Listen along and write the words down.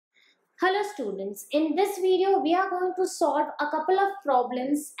Hello students, in this video we are going to solve a couple of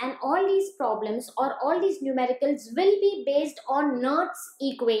problems, and all these problems or all these numericals will be based on Nernst's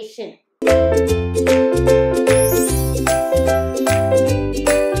equation.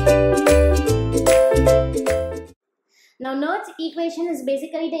 Now Nernst's equation is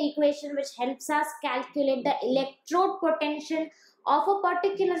basically the equation which helps us calculate the electrode potential of a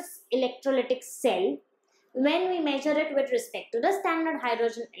particular electrolytic cell when we measure it with respect to the standard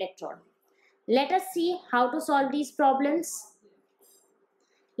hydrogen electrode. Let us see how to solve these problems.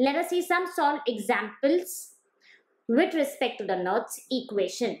 Let us see some solved examples with respect to the Nernst's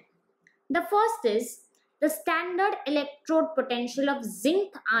equation. The first is the standard electrode potential of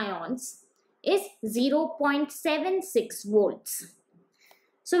zinc ions is 0.76 volts.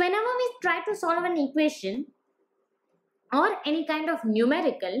 So whenever we try to solve an equation or any kind of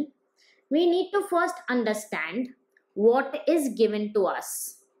numerical, we need to first understand what is given to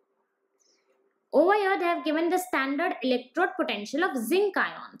us. Over here they have given the standard electrode potential of zinc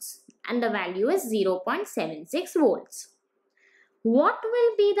ions and the value is 0.76 volts. What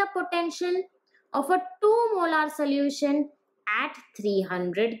will be the potential of a 2 molar solution at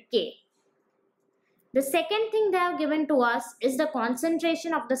 300 K? The second thing they have given to us is the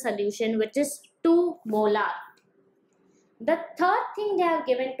concentration of the solution, which is 2 molar. The third thing they have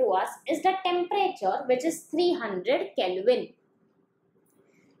given to us is the temperature, which is 300 Kelvin.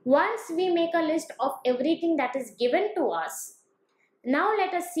 Once we make a list of everything that is given to us, now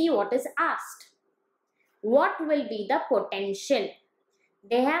let us see what is asked. What will be the potential?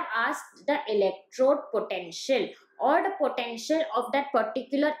 They have asked the electrode potential or the potential of that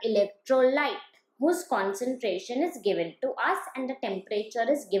particular electrolyte whose concentration is given to us and the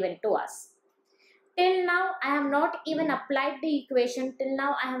temperature is given to us. Till now, I have not even applied the equation. Till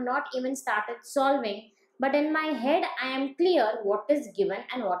now, I have not even started solving. But in my head, I am clear what is given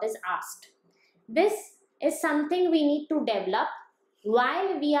and what is asked. This is something we need to develop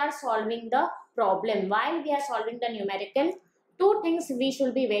while we are solving the problem, while we are solving the numerical. Two things we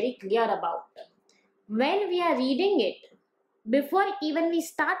should be very clear about. When we are reading it, before even we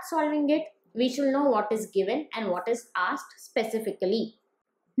start solving it, we should know what is given and what is asked specifically.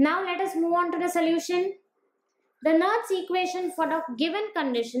 Now let us move on to the solution. The Nernst's equation for the given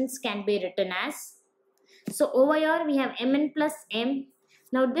conditions can be written as, so over here we have Mn plus M.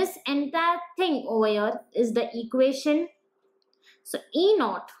 Now this entire thing over here is the equation. So E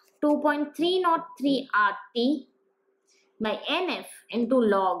naught 2.303 RT by NF into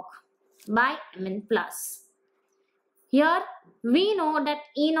log by Mn plus. Here we know that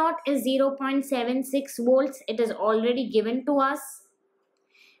E naught is 0.76 volts. It is already given to us.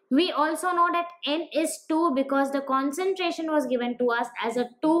 We also know that N is 2 because the concentration was given to us as a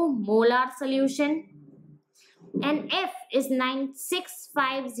 2 molar solution. And F is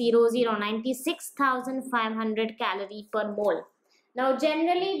 96,500 calorie per mole. Now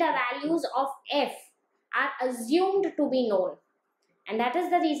generally the values of F are assumed to be known. And that is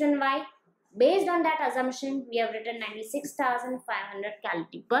the reason why, based on that assumption, we have written 96,500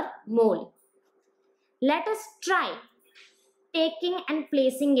 calorie per mole. Let us try taking and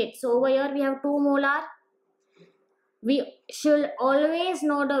placing it. So over here we have 2 molar. We should always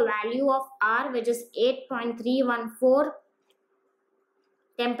know the value of R, which is 8.314.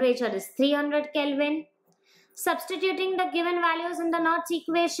 Temperature is 300 Kelvin. Substituting the given values in the Nernst's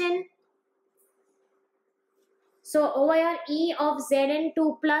equation. So over here E of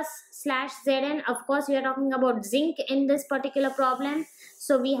Zn2 plus slash Zn, of course we are talking about zinc in this particular problem.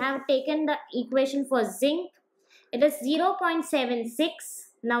 So we have taken the equation for zinc. It is 0.76.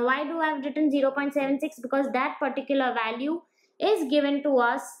 Now why do I have written 0.76? Because that particular value is given to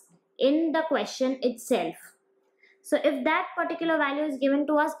us in the question itself. So if that particular value is given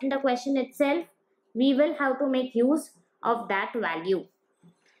to us in the question itself, we will have to make use of that value.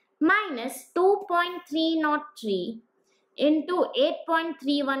 Minus 2.303 into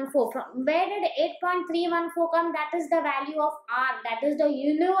 8.314. From where did 8.314 come? That is the value of R. That is the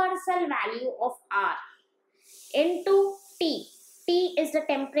universal value of R. Into T. T is the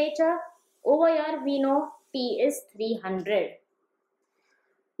temperature. Over here we know T is 300.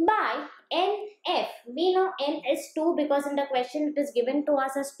 By NF, we know N is 2 because in the question it is given to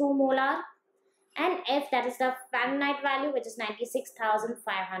us as 2 molar. And F, that is the Fahrenheit value, which is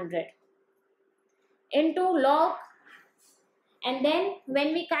 96,500. Into log. And then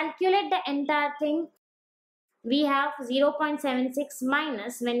when we calculate the entire thing, we have 0.76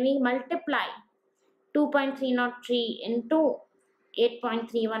 minus, when we multiply 2.303 into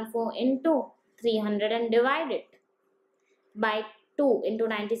 8.314 into 300 and divide it by 2 into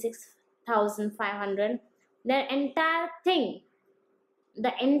 96,500. The entire thing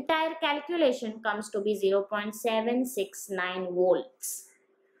the entire calculation comes to be 0.769 volts.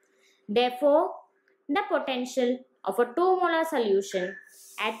 Therefore, the potential of a 2 molar solution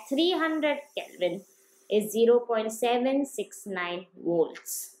at 300 Kelvin is 0.769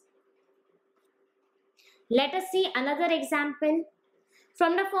 volts. Let us see another example.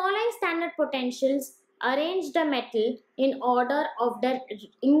 From the following standard potentials, arrange the metal in order of their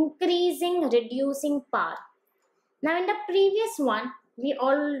increasing reducing power. Now in the previous one, we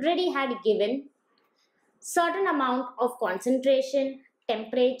already had given certain amount of concentration,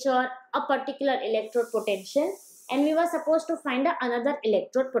 temperature, a particular electrode potential, and we were supposed to find another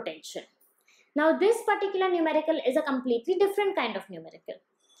electrode potential. Now this particular numerical is a completely different kind of numerical.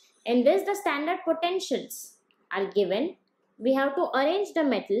 In this, the standard potentials are given. We have to arrange the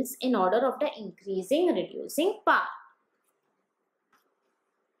metals in order of the increasing reducing power.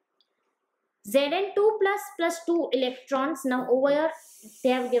 Zn2 plus 2 electrons. Now over here they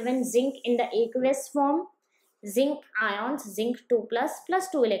have given zinc in the aqueous form. Zinc ions, zinc 2 plus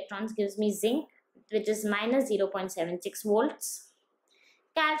 2 electrons gives me zinc, which is minus 0.76 volts.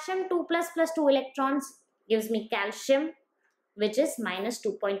 Calcium 2 plus 2 electrons gives me calcium, which is minus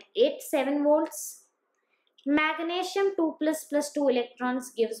 2.87 volts. Magnesium 2 plus 2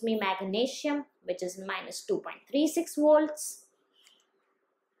 electrons gives me magnesium, which is minus 2.36 volts.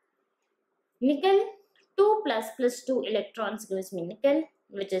 Nickel 2 plus 2 electrons gives me nickel,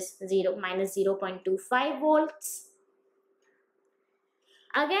 which is minus 0.25 volts.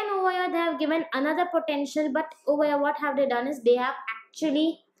 Again over here they have given another potential, but over here what have they done is they have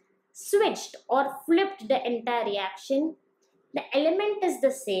actually switched or flipped the entire reaction. The element is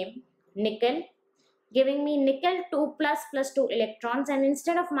the same, nickel, giving me nickel 2 plus 2 electrons, and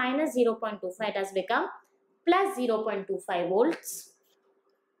instead of minus 0.25 it has become plus 0.25 volts.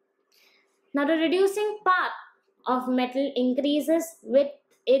 Now the reducing power of metal increases with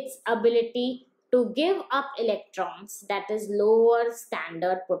its ability to give up electrons, that is lower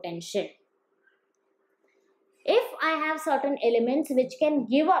standard potential. If I have certain elements which can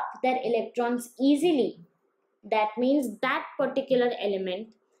give up their electrons easily, that means that particular element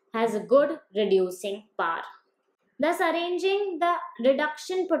has a good reducing power. Thus arranging the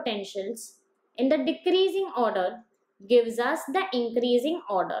reduction potentials in the decreasing order gives us the increasing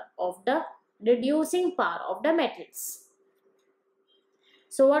order of the reducing power of the metals.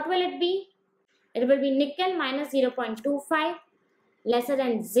 So what will it be? It will be nickel minus 0.25 lesser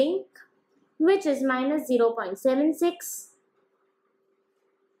than zinc, which is minus 0.76,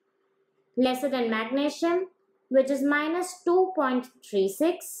 lesser than magnesium, which is minus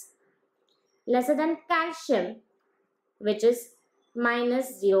 2.36, lesser than calcium, which is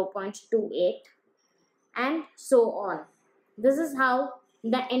minus 0.28, and so on. This is how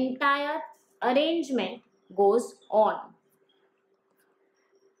the entire arrangement goes on.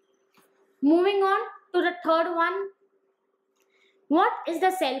 Moving on to the third one. What is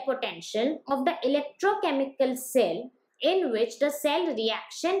the cell potential of the electrochemical cell in which the cell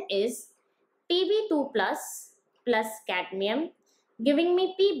reaction is Pb2 plus cadmium, giving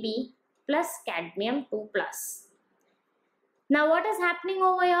me Pb plus cadmium 2 plus. Now what is happening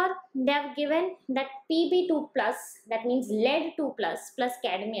over here? They have given that Pb2 plus, that means lead 2 plus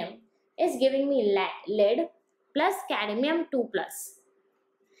cadmium, is giving me lead plus cadmium 2 plus.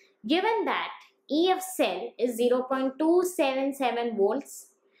 Given that Eocell is 0.277 volts,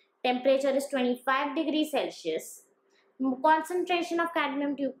 temperature is 25 degrees Celsius, concentration of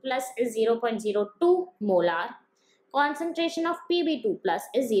cadmium 2 plus is 0.02 molar, concentration of Pb2 plus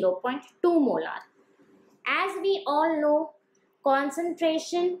is 0.2 molar. As we all know,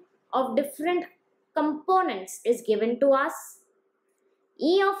 concentration of different components is given to us,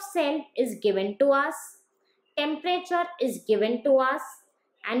 E of cell is given to us, temperature is given to us,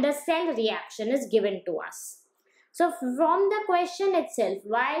 and the cell reaction is given to us. So from the question itself,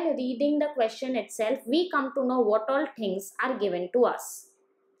 while reading the question itself, we come to know what all things are given to us.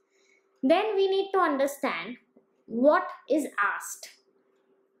 Then we need to understand what is asked.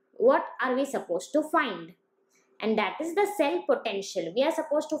 What are we supposed to find? And that is the cell potential. We are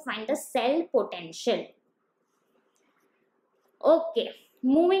supposed to find the cell potential. Okay,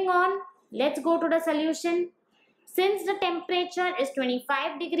 moving on. Let's go to the solution. Since the temperature is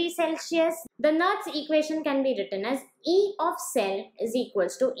 25 degrees Celsius, the Nernst equation can be written as E of cell is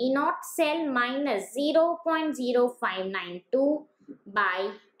equals to E naught cell minus 0.0592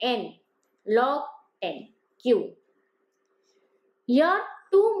 by N log 10 Q. Here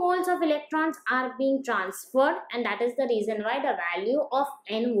 2 moles of electrons are being transferred, and that is the reason why the value of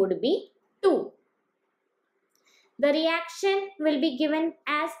N would be 2. The reaction will be given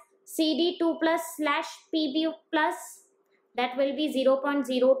as Cd2 plus / Pb plus that will be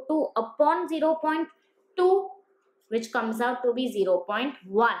 0.02 upon 0.2, which comes out to be 0.1.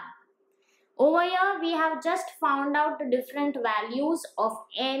 Over here, we have just found out the different values of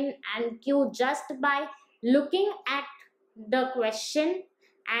N and Q just by looking at the question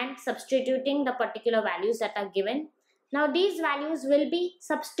and substituting the particular values that are given. Now, these values will be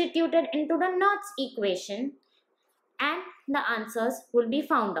substituted into the Nernst equation and the answers will be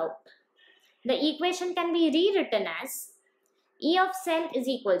found out. The equation can be rewritten as E of cell is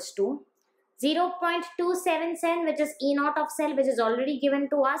equals to 0.277, which is E naught of cell, which is already given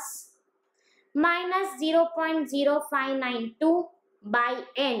to us, minus 0.0592 by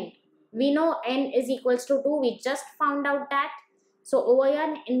N. We know N is equals to 2. We just found out that. So over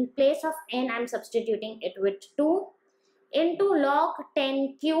here, in place of N, I am substituting it with 2 into log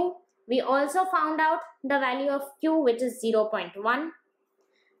 10Q. We also found out the value of Q, which is 0.1.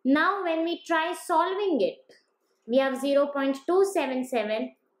 Now when we try solving it, we have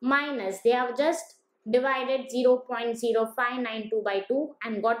 0.277 minus, they have just divided 0.0592 by 2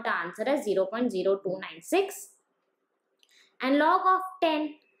 and got the answer as 0.0296. And log of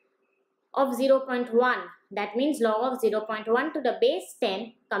 10 of 0.1, that means log of 0.1 to the base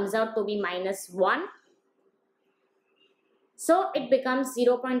 10 comes out to be minus 1. So it becomes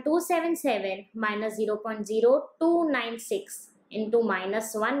 0.277 minus 0.0296 into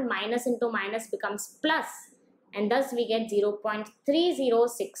minus 1. Minus into minus becomes plus, and thus we get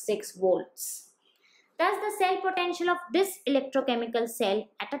 0.3066 volts. Thus the cell potential of this electrochemical cell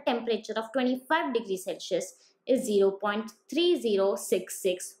at a temperature of 25 degrees Celsius is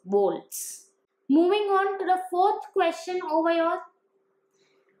 0.3066 volts. Moving on to the fourth question over here.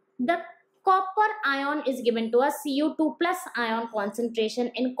 The copper ion is given to us. Cu2 plus ion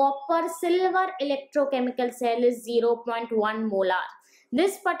concentration in copper silver electrochemical cell is 0.1 molar.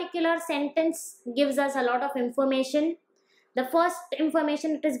 This particular sentence gives us a lot of information. The first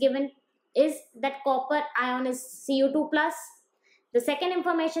information it is given is that copper ion is Cu2 plus. The second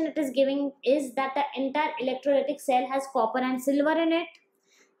information it is giving is that the entire electrolytic cell has copper and silver in it.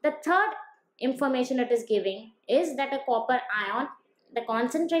 The third information it is giving is that a copper ion, the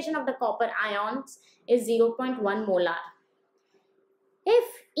concentration of the copper ions is 0.1 molar. If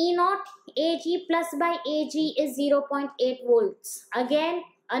E naught Ag plus by Ag is 0.8 volts, again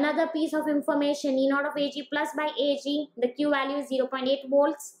another piece of information, E naught of Ag plus by Ag, the Q value is 0.8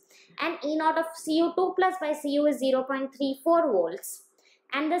 volts, and E naught of Cu2 plus by Cu is 0.34 volts,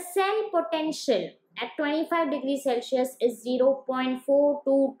 and the cell potential at 25 degrees Celsius is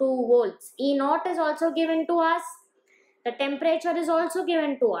 0.422 volts. E naught is also given to us. The temperature is also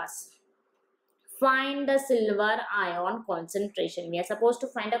given to us. Find the silver ion concentration. We are supposed to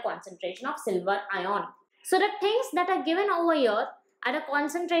find the concentration of silver ion. So the things that are given over here are the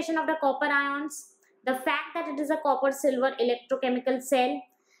concentration of the copper ions, the fact that it is a copper silver electrochemical cell,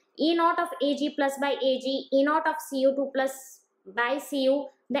 E naught of Ag plus by Ag, E naught of Cu2 plus by Cu,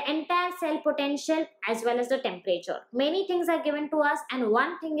 the entire cell potential as well as the temperature. Many things are given to us and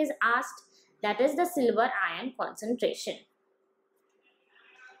one thing is asked, that is the silver ion concentration.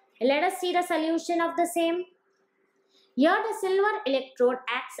 Let us see the solution of the same. Here the silver electrode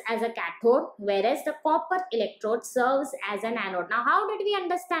acts as a cathode, whereas the copper electrode serves as an anode. Now how did we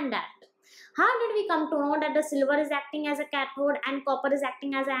understand that? How did we come to know that the silver is acting as a cathode and copper is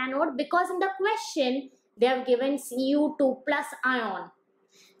acting as an anode? Because in the question they have given Cu2 plus ion.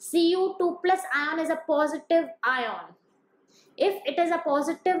 Cu2 plus ion is a positive ion. If it is a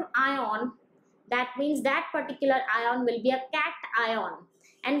positive ion, that means that particular ion will be a cation.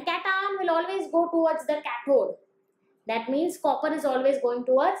 And cation will always go towards the cathode. That means copper is always going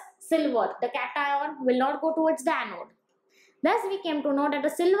towards silver. The cation will not go towards the anode. Thus we came to know that the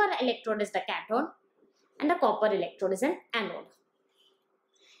silver electrode is the cathode and the copper electrode is an anode.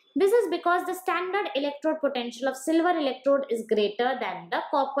 This is because the standard electrode potential of silver electrode is greater than the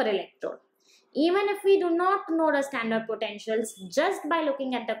copper electrode. Even if we do not know the standard potentials, just by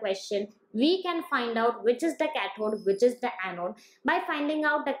looking at the question, we can find out which is the cathode, which is the anode by finding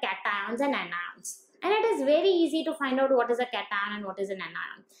out the cations and anions. And it is very easy to find out what is a cation and what is an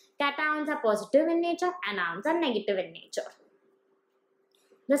anion. Cations are positive in nature, anions are negative in nature.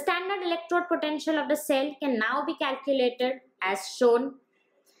 The standard electrode potential of the cell can now be calculated as shown.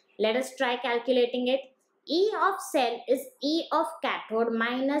 Let us try calculating it. E of cell is E of cathode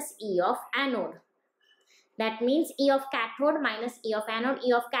minus E of anode. That means E of cathode minus E of anode.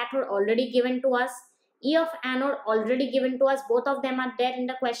 E of cathode already given to us. E of anode already given to us. Both of them are there in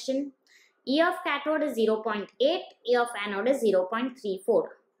the question. E of cathode is 0.8. E of anode is 0.34.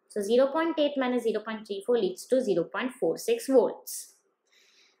 So 0.8 minus 0.34 leads to 0.46 volts.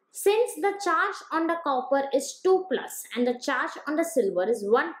 Since the charge on the copper is 2 plus and the charge on the silver is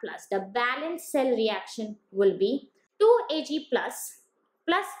 1 plus, the balanced cell reaction will be 2 Ag plus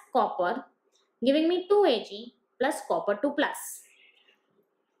copper giving me 2 Ag plus copper 2 plus.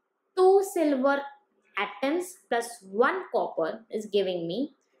 2 silver atoms plus 1 copper is giving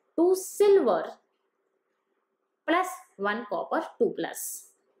me 2 silver plus 1 copper 2 plus.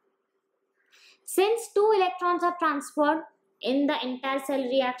 Since 2 electrons are transferred in the entire cell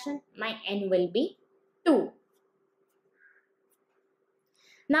reaction, my N will be 2.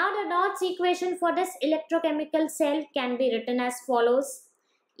 Now the Nernst equation for this electrochemical cell can be written as follows.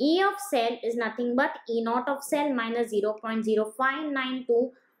 E of cell is nothing but E naught of cell minus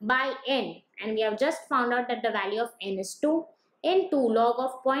 0.0592 by N, and we have just found out that the value of N is 2 into log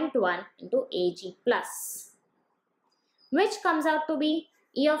of 0.1 into Ag plus, which comes out to be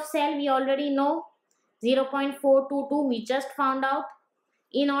E of cell we already know 0.422, we just found out.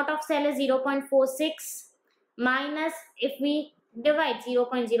 E naught of cell is 0.46 minus, if we divide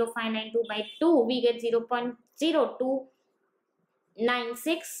 0.0592 by 2, we get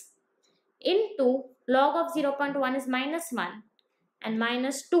 0.0296 into log of 0.1 is minus 1 and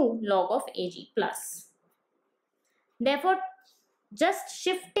minus 2 log of Ag plus. Therefore, just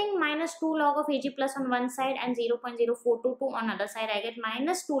shifting minus 2 log of Ag plus on one side and 0.0422 on other side, I get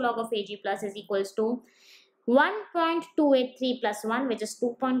minus 2 log of Ag plus is equals to 1.283 plus 1, which is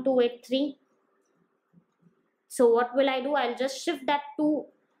 2.283. So what will I do? I'll just shift that 2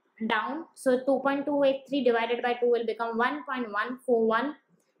 down. So 2.283 divided by 2 will become 1.141.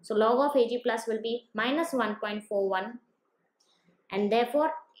 So log of Ag plus will be minus 1.41. And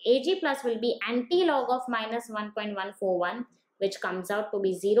therefore, Ag plus will be anti-log of minus 1.141, which comes out to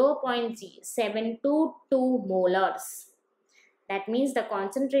be 0.722 molars. That means the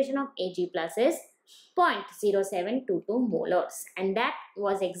concentration of Ag plus is 0.0722 molars, and that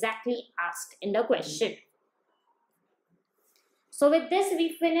was exactly asked in the question. So with this,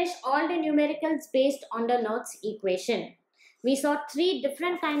 we finish all the numericals based on the Nernst equation. We saw 3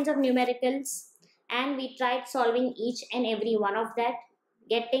 different kinds of numericals and we tried solving each and every one of that,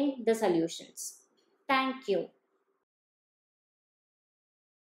 getting the solutions. Thank you.